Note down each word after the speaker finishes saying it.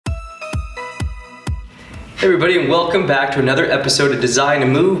Hey everybody, and welcome back to another episode of Design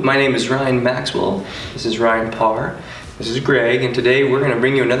and Move. My name is Ryan Maxwell. This is Ryan Parr. This is Greg, and today we're going to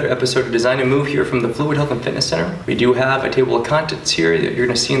bring you another episode of Design and Move here from the Fluid Health and Fitness Center. We do have a table of contents here that you're going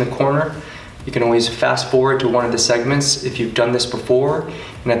to see in the corner. You can always fast forward to one of the segments if you've done this before.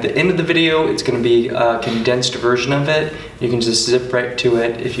 And at the end of the video, it's going to be a condensed version of it. You can just zip right to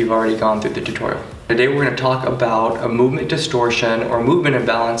it if you've already gone through the tutorial. Today we're going to talk about a movement distortion or movement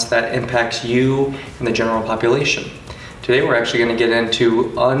imbalance that impacts you and the general population. Today we're actually going to get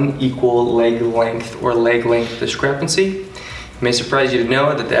into unequal leg length or leg length discrepancy. It may surprise you to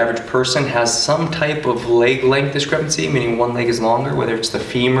know that the average person has some type of leg length discrepancy, meaning one leg is longer, whether it's the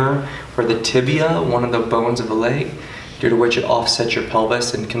femur or the tibia, one of the bones of the leg, due to which it offsets your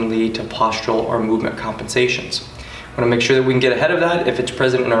pelvis and can lead to postural or movement compensations. I want to make sure that we can get ahead of that if it's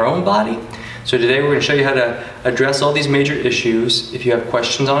present in our own body. So today we're going to show you how to address all these major issues. If you have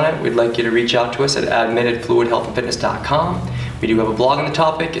questions on it, we'd like you to reach out to us at admin@fluidhealthandfitness.com. We do have a blog on the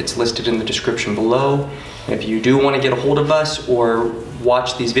topic. It's listed in the description below. And if you do want to get a hold of us or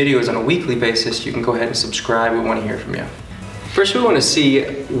watch these videos on a weekly basis, you can go ahead and subscribe. We want to hear from you. First, we want to see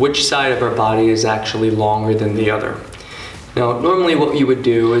which side of our body is actually longer than the other. Now, normally what you would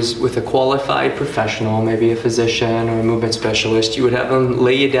do is with a qualified professional, maybe a physician or a movement specialist, you would have them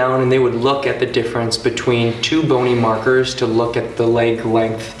lay you down and they would look at the difference between two bony markers to look at the leg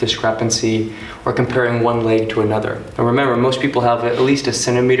length discrepancy or comparing one leg to another. Now remember, most people have at least a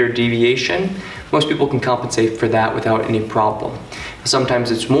centimeter deviation. Most people can compensate for that without any problem.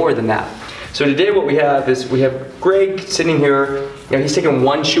 Sometimes it's more than that. So today what we have is we have Greg sitting here. You know, he's taking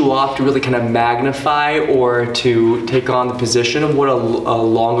one shoe off to really kind of magnify or to take on the position of what a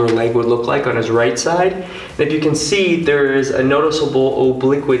longer leg would look like on his right side. And if you can see, there is a noticeable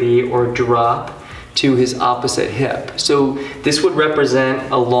obliquity or drop to his opposite hip. So this would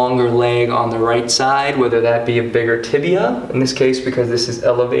represent a longer leg on the right side, whether that be a bigger tibia, in this case because this is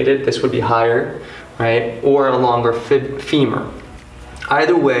elevated, this would be higher, right? Or a longer femur.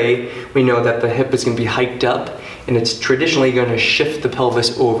 Either way, we know that the hip is going to be hiked up and it's traditionally going to shift the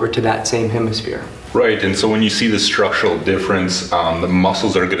pelvis over to that same hemisphere. Right, and so when you see the structural difference, the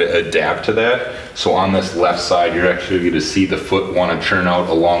muscles are going to adapt to that. So on this left side, you're actually going to see the foot want to churn out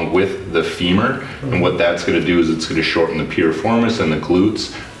along with the femur. And what that's going to do is it's going to shorten the piriformis and the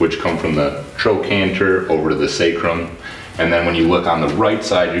glutes, which come from the trochanter over to the sacrum. And then when you look on the right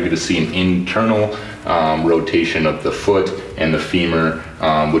side, you're going to see an internal rotation of the foot and the femur,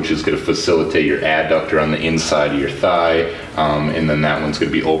 which is going to facilitate your adductor on the inside of your thigh, and then that one's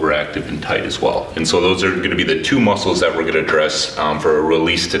going to be overactive and tight as well. And so those are going to be the two muscles that we're going to address for a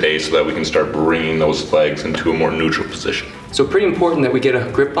release today so that we can start bringing those legs into a more neutral position. So pretty important that we get a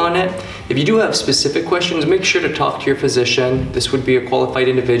grip on it. If you do have specific questions, make sure to talk to your physician. This would be a qualified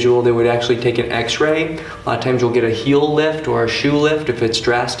individual. They would actually take an x-ray. A lot of times you'll get a heel lift or a shoe lift if it's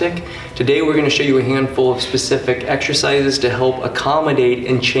drastic. Today we're going to show you a handful of specific exercises to help accommodate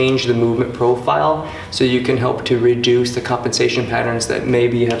and change the movement profile so you can help to reduce the compensation patterns that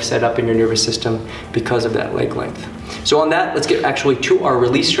maybe you have set up in your nervous system because of that leg length. So on that, let's get actually to our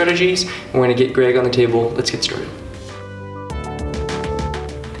release strategies. We're going to get Greg on the table. Let's get started.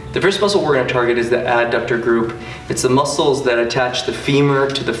 The first muscle we're going to target is the adductor group. It's the muscles that attach the femur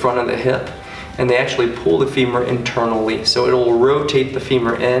to the front of the hip, and they actually pull the femur internally. So it will rotate the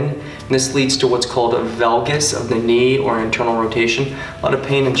femur in, and this leads to what's called a valgus of the knee or internal rotation. A lot of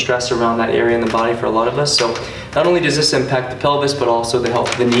pain and stress around that area in the body for a lot of us. So not only does this impact the pelvis, but also the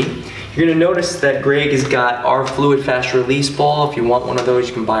health of the knee. You're going to notice that Greg has got our fluid fast release ball. If you want one of those,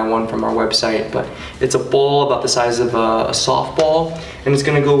 you can buy one from our website. But it's a ball about the size of a softball, and it's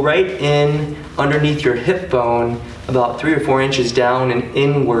going to go right in underneath your hip bone, about 3 or 4 inches down and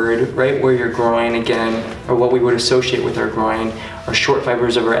inward, right where your groin, again, or what we would associate with our groin. Our short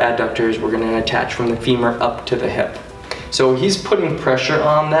fibers of our adductors, we're going to attach from the femur up to the hip. So he's putting pressure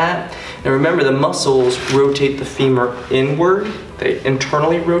on that. Now remember, the muscles rotate the femur inward. They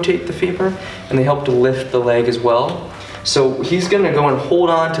internally rotate the femur, and they help to lift the leg as well. So he's going to go and hold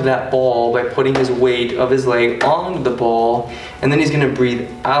on to that ball by putting his weight of his leg on the ball, and then he's going to breathe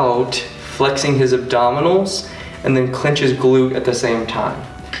out, flexing his abdominals, and then clench his glute at the same time.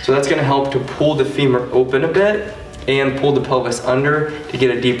 So that's going to help to pull the femur open a bit and pull the pelvis under to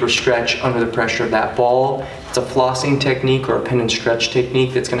get a deeper stretch under the pressure of that ball. It's a flossing technique or a pin and stretch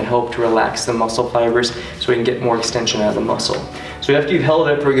technique that's going to help to relax the muscle fibers so we can get more extension out of the muscle. So after you've held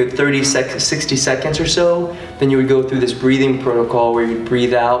it for a good 60 seconds or so, then you would go through this breathing protocol where you'd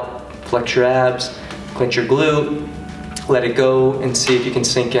breathe out, flex your abs, clench your glute, let it go and see if you can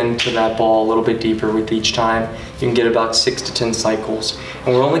sink into that ball a little bit deeper with each time. You can get about 6 to 10 cycles.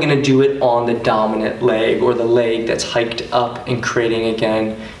 And we're only gonna do it on the dominant leg, or the leg that's hiked up and creating,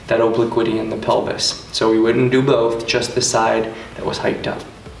 again, that obliquity in the pelvis. So we wouldn't do both, just the side that was hiked up.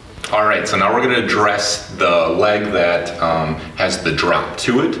 All right, so now we're gonna address the leg that has the drop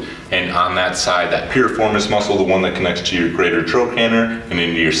to it. And on that side, that piriformis muscle, the one that connects to your greater trochanter and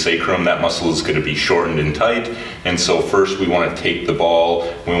into your sacrum, that muscle is gonna be shortened and tight. And so first we wanna take the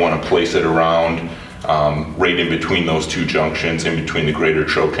ball, we wanna place it around right in between those two junctions, in between the greater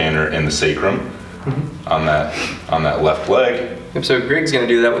trochanter and the sacrum on that left leg. Yep, so Greg's gonna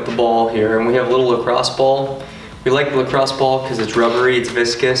do that with the ball here, and we have a little lacrosse ball. We like the lacrosse ball because it's rubbery, it's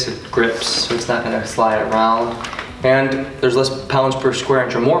viscous, it grips, so it's not gonna slide around. And there's less pounds per square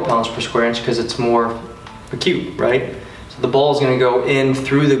inch, or more pounds per square inch, because it's more acute, right? So the ball is gonna go in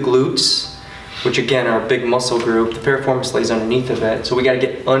through the glutes, which again are a big muscle group. The piriformis lays underneath of it, so we gotta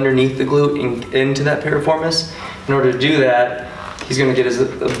get underneath the glute and into that piriformis. In order to do that, he's gonna get his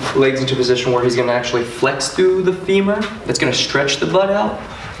legs into a position where he's gonna actually flex through the femur. That's gonna stretch the butt out,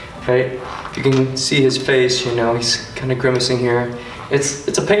 right? You can see his face, you know, he's kind of grimacing here.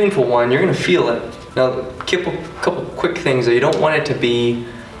 It's a painful one, you're gonna feel it. Now, a couple quick things. You don't want it to be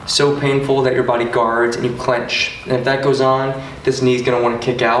so painful that your body guards and you clench. And if that goes on, this knee's gonna wanna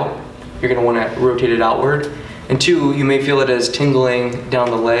kick out. You're gonna wanna rotate it outward. And two, you may feel it as tingling down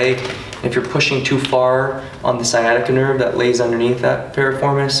the leg. If you're pushing too far on the sciatica nerve that lays underneath that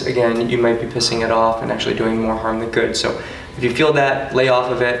piriformis, again, you might be pissing it off and actually doing more harm than good. So if you feel that, lay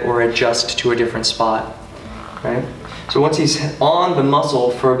off of it or adjust to a different spot, right? So once he's on the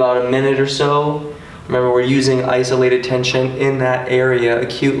muscle for about a minute or so, remember we're using isolated tension in that area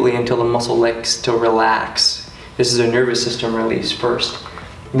acutely until the muscle likes to relax. This is a nervous system release first.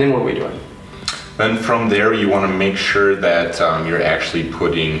 And then what are we doing? Then from there, you want to make sure that you're actually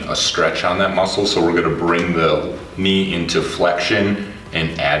putting a stretch on that muscle. So we're going to bring the knee into flexion and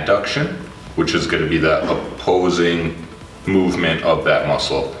adduction, which is going to be the opposing movement of that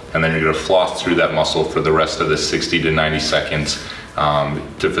muscle. And then you're going to floss through that muscle for the rest of the 60 to 90 seconds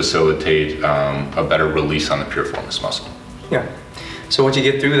to facilitate a better release on the piriformis muscle. Yeah. So once you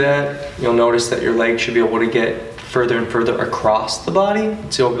get through that, you'll notice that your leg should be able to get further and further across the body,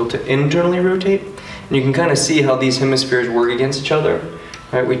 so you'll be able to internally rotate. And you can kind of see how these hemispheres work against each other.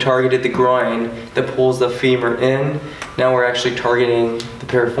 Right? We targeted the groin that pulls the femur in. Now we're actually targeting the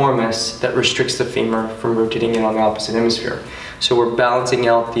piriformis that restricts the femur from rotating in on the opposite hemisphere. So we're balancing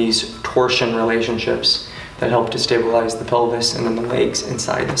out these torsion relationships that help to stabilize the pelvis and then the legs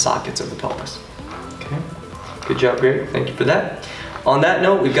inside the sockets of the pelvis. Okay, good job, Greg. Thank you for that. On that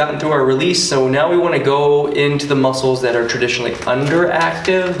note, we've gotten through our release, so now we want to go into the muscles that are traditionally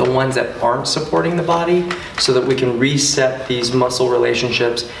underactive, the ones that aren't supporting the body, so that we can reset these muscle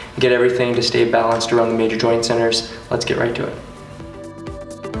relationships and get everything to stay balanced around the major joint centers. Let's get right to it.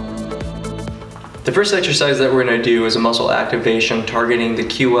 The first exercise that we're going to do is a muscle activation targeting the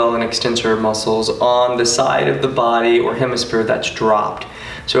QL and extensor muscles on the side of the body or hemisphere that's dropped.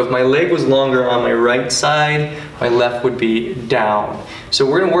 So if my leg was longer on my right side, my left would be down. So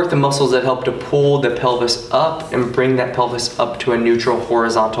we're going to work the muscles that help to pull the pelvis up and bring that pelvis up to a neutral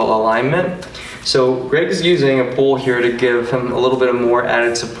horizontal alignment. So Greg is using a pull here to give him a little bit of more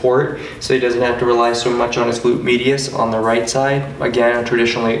added support so he doesn't have to rely so much on his glute medius on the right side. Again, a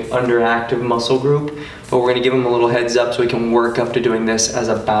traditionally underactive muscle group, but we're going to give him a little heads up so he can work up to doing this as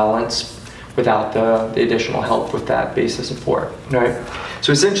a balance without the additional help with that base of support. All right.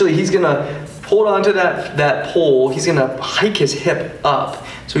 So essentially he's going to hold on to that pole, he's going to hike his hip up.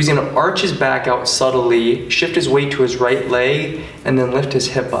 So he's going to arch his back out subtly, shift his weight to his right leg, and then lift his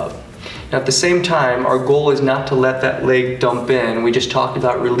hip up. Now at the same time, our goal is not to let that leg dump in. We just talked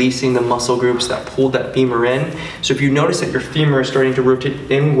about releasing the muscle groups that pull that femur in. So if you notice that your femur is starting to rotate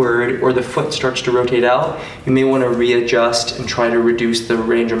inward or the foot starts to rotate out, you may want to readjust and try to reduce the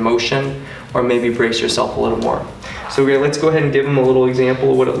range of motion or maybe brace yourself a little more. So let's go ahead and give him a little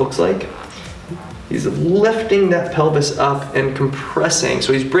example of what it looks like. He's lifting that pelvis up and compressing.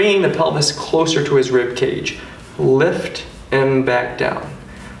 So he's bringing the pelvis closer to his rib cage. Lift and back down.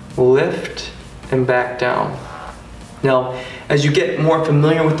 Lift and back down. Now, as you get more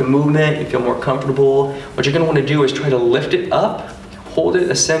familiar with the movement, you feel more comfortable, what you're going to want to do is try to lift it up, hold it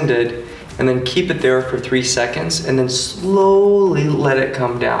ascended, and then keep it there for 3 seconds, and then slowly let it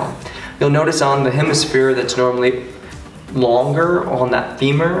come down. You'll notice on the hemisphere that's normally longer on that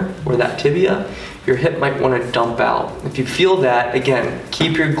femur or that tibia, your hip might want to dump out. If you feel that, again,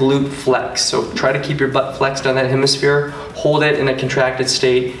 keep your glute flexed. So try to keep your butt flexed on that hemisphere, hold it in a contracted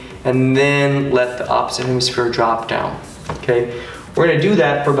state, and then let the opposite hemisphere drop down. Okay, we're gonna do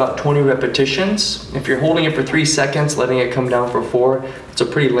that for about 20 repetitions. If you're holding it for 3 seconds, letting it come down for 4, it's a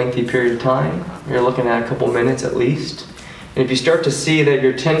pretty lengthy period of time. You're looking at a couple minutes at least. And if you start to see that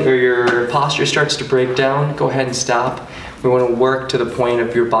your posture starts to break down, go ahead and stop. We want to work to the point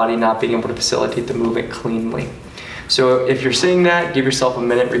of your body not being able to facilitate the movement cleanly. So if you're seeing that, give yourself a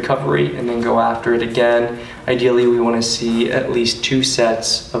minute recovery and then go after it again. Ideally, we want to see at least 2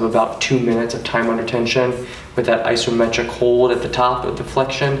 sets of about 2 minutes of time under tension with that isometric hold at the top of the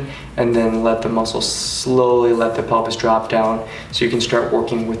flexion, and then let the muscle slowly let the pelvis drop down so you can start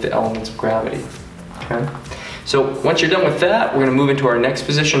working with the elements of gravity. Okay? So once you're done with that, we're going to move into our next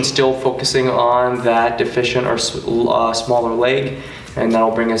position, still focusing on that deficient or smaller leg, and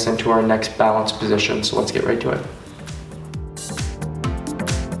that'll bring us into our next balance position. So let's get right to it.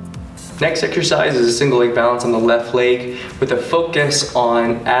 Next exercise is a single leg balance on the left leg with a focus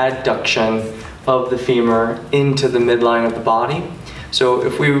on adduction of the femur into the midline of the body. So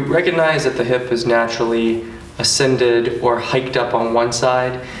if we recognize that the hip is naturally ascended or hiked up on one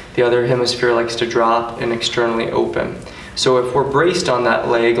side, the other hemisphere likes to drop and externally open. So if we're braced on that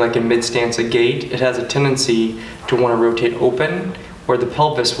leg, like in mid-stanza gait, it has a tendency to want to rotate open, or the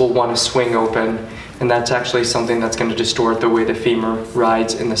pelvis will want to swing open, and that's actually something that's going to distort the way the femur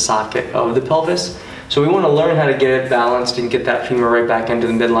rides in the socket of the pelvis. So we want to learn how to get it balanced and get that femur right back into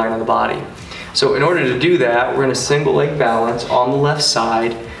the midline of the body. So in order to do that, we're in a single leg balance on the left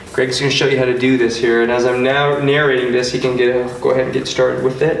side. Greg's going to show you how to do this here, and as I'm now narrating this, he can go ahead and get started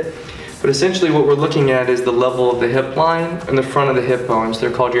with it. But essentially what we're looking at is the level of the hip line and the front of the hip bones.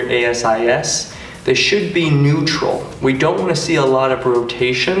 They're called your ASIS. They should be neutral. We don't want to see a lot of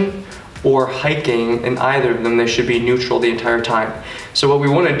rotation or hiking in either of them. They should be neutral the entire time. So what we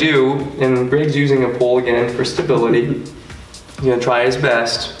want to do, and Greg's using a pole again for stability. He's going to try his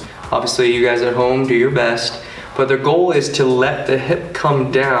best. Obviously you guys at home, do your best. But the goal is to let the hip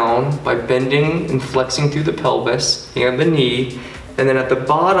come down by bending and flexing through the pelvis and the knee. And then at the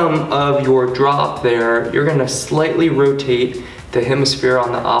bottom of your drop there, you're gonna slightly rotate the hemisphere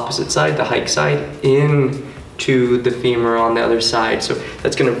on the opposite side, the hike side, into the femur on the other side. So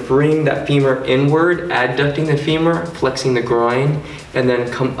that's gonna bring that femur inward, adducting the femur, flexing the groin, and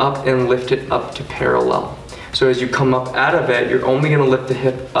then come up and lift it up to parallel. So as you come up out of it, you're only gonna lift the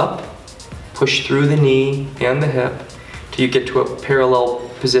hip up, push through the knee and the hip till you get to a parallel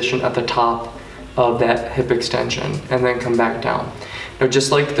position at the top of that hip extension, and then come back down. Now,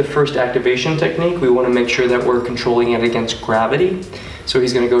 just like the first activation technique, we want to make sure that we're controlling it against gravity. So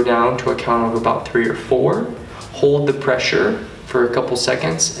he's going to go down to a count of about 3 or 4, hold the pressure for a couple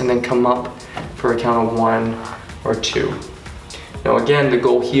seconds, and then come up for a count of 1 or 2. Now again, the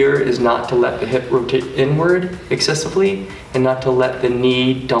goal here is not to let the hip rotate inward excessively, and not to let the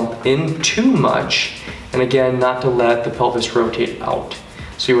knee dump in too much, and again, not to let the pelvis rotate out.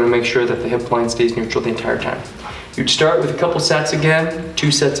 So you want to make sure that the hip line stays neutral the entire time. You'd start with a couple sets again,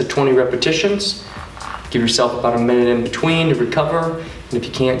 2 sets of 20 repetitions. Give yourself about a minute in between to recover, and if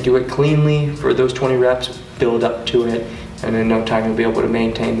you can't do it cleanly for those 20 reps, build up to it, and in no time you'll be able to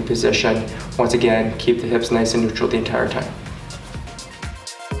maintain the position. Once again, keep the hips nice and neutral the entire time.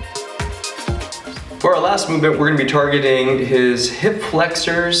 For our last movement, we're going to be targeting his hip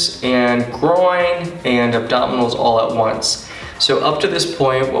flexors and groin and abdominals all at once. So up to this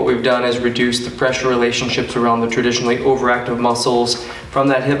point, what we've done is reduce the pressure relationships around the traditionally overactive muscles from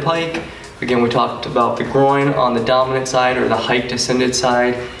that hip hike. Again, we talked about the groin on the dominant side, or the hiked ascended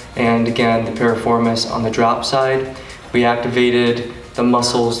side, and again, the piriformis on the drop side. We activated the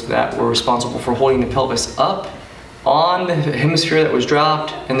muscles that were responsible for holding the pelvis up on the hemisphere that was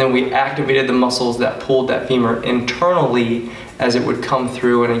dropped, and then we activated the muscles that pulled that femur internally as it would come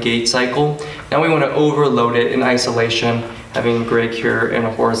through in a gait cycle. Now we want to overload it in isolation, having Greg here in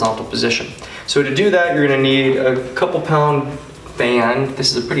a horizontal position. So to do that, you're going to need a couple pound band.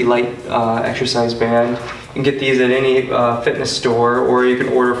 This is a pretty light exercise band. You can get these at any fitness store, or you can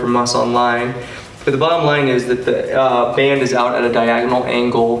order from us online. But the bottom line is that the band is out at a diagonal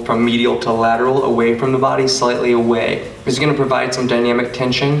angle from medial to lateral, away from the body, slightly away. It's going to provide some dynamic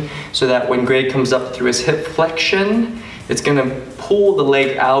tension so that when Greg comes up through his hip flexion, it's going to pull the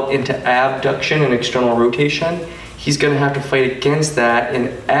leg out into abduction and external rotation. He's going to have to fight against that and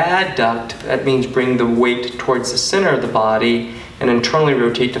adduct. That means bring the weight towards the center of the body and internally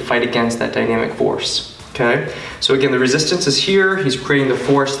rotate to fight against that dynamic force. Okay, so again, the resistance is here. He's creating the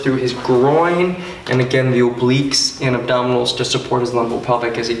force through his groin, and again, the obliques and abdominals to support his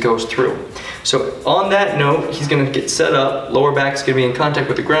lumbopelvic as he goes through. So on that note, he's gonna get set up. Lower back's gonna be in contact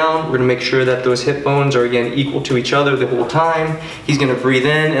with the ground. We're gonna make sure that those hip bones are again equal to each other the whole time. He's gonna breathe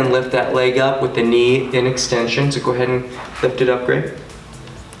in and lift that leg up with the knee in extension. So go ahead and lift it up, Greg.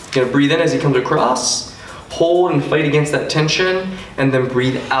 Gonna breathe in as he comes across. Hold and fight against that tension, and then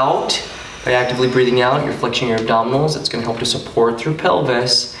breathe out. By actively breathing out, you're flexing your abdominals. It's going to help to support through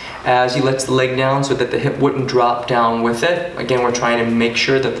pelvis as he lets the leg down so that the hip wouldn't drop down with it. Again, we're trying to make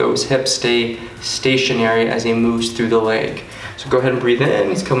sure that those hips stay stationary as he moves through the leg. So go ahead and breathe in.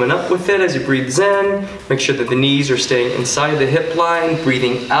 He's coming up with it as he breathes in. Make sure that the knees are staying inside the hip line.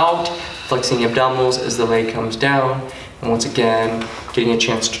 Breathing out, flexing the abdominals as the leg comes down. And once again, getting a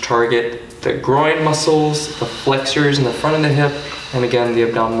chance to target the groin muscles, the flexors in the front of the hip, and again, the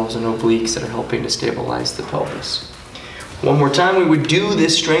abdominals and obliques that are helping to stabilize the pelvis. One more time, we would do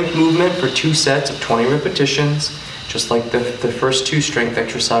this strength movement for 2 sets of 20 repetitions. Just like the first 2 strength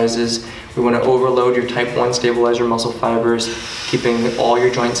exercises, we want to overload your type 1 stabilizer muscle fibers, keeping all your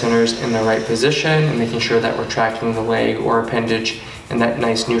joint centers in the right position and making sure that we're tracking the leg or appendage in that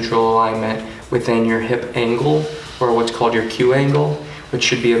nice neutral alignment within your hip angle, or what's called your Q angle, which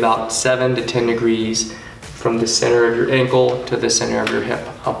should be about 7 to 10 degrees from the center of your ankle to the center of your hip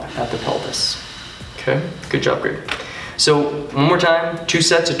up at the pelvis. Okay, good job, Greg. So one more time, 2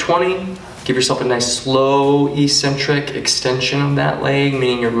 sets of 20. Give yourself a nice slow eccentric extension of that leg,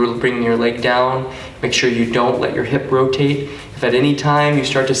 meaning you're bringing your leg down. Make sure you don't let your hip rotate. If at any time you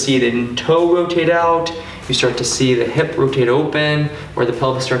start to see the toe rotate out, you start to see the hip rotate open, or the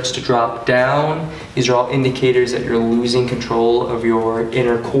pelvis starts to drop down, these are all indicators that you're losing control of your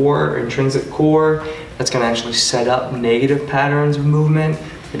inner core or intrinsic core. That's going to actually set up negative patterns of movement.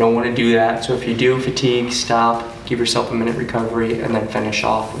 You don't want to do that. So if you do fatigue, stop, give yourself a minute recovery, and then finish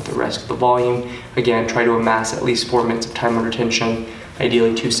off with the rest of the volume. Again, try to amass at least 4 minutes of time under tension,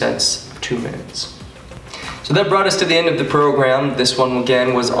 ideally 2 sets of 2 minutes. So that brought us to the end of the program. This one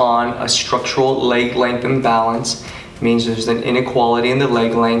again was on a structural leg length imbalance. It means there's an inequality in the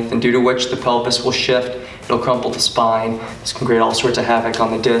leg length, and due to which the pelvis will shift, it'll crumple the spine. This can create all sorts of havoc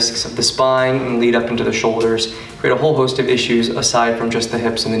on the discs of the spine and lead up into the shoulders, create a whole host of issues aside from just the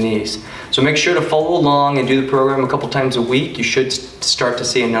hips and the knees. So make sure to follow along and do the program a couple times a week. You should start to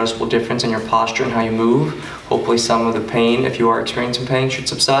see a noticeable difference in your posture and how you move. Hopefully some of the pain, if you are experiencing pain, should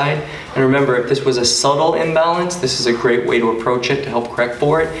subside. And remember, if this was a subtle imbalance, this is a great way to approach it to help correct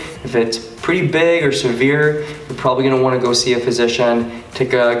for it. If it's pretty big or severe, you're probably going to want to go see a physician,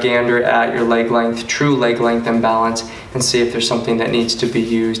 take a gander at your leg length, true leg length imbalance, and see if there's something that needs to be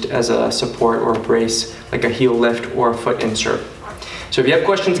used as a support or a brace, like a heel lift or a foot insert. So if you have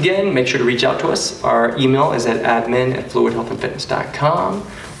questions, again, make sure to reach out to us. Our email is at admin@fluidhealthandfitness.com,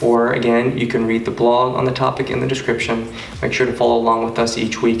 or again, you can read the blog on the topic in the description. Make sure to follow along with us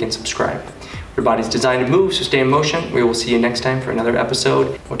each week and subscribe. Your body's designed to move, so stay in motion. We will see you next time for another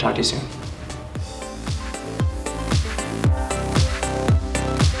episode. We'll talk to you soon.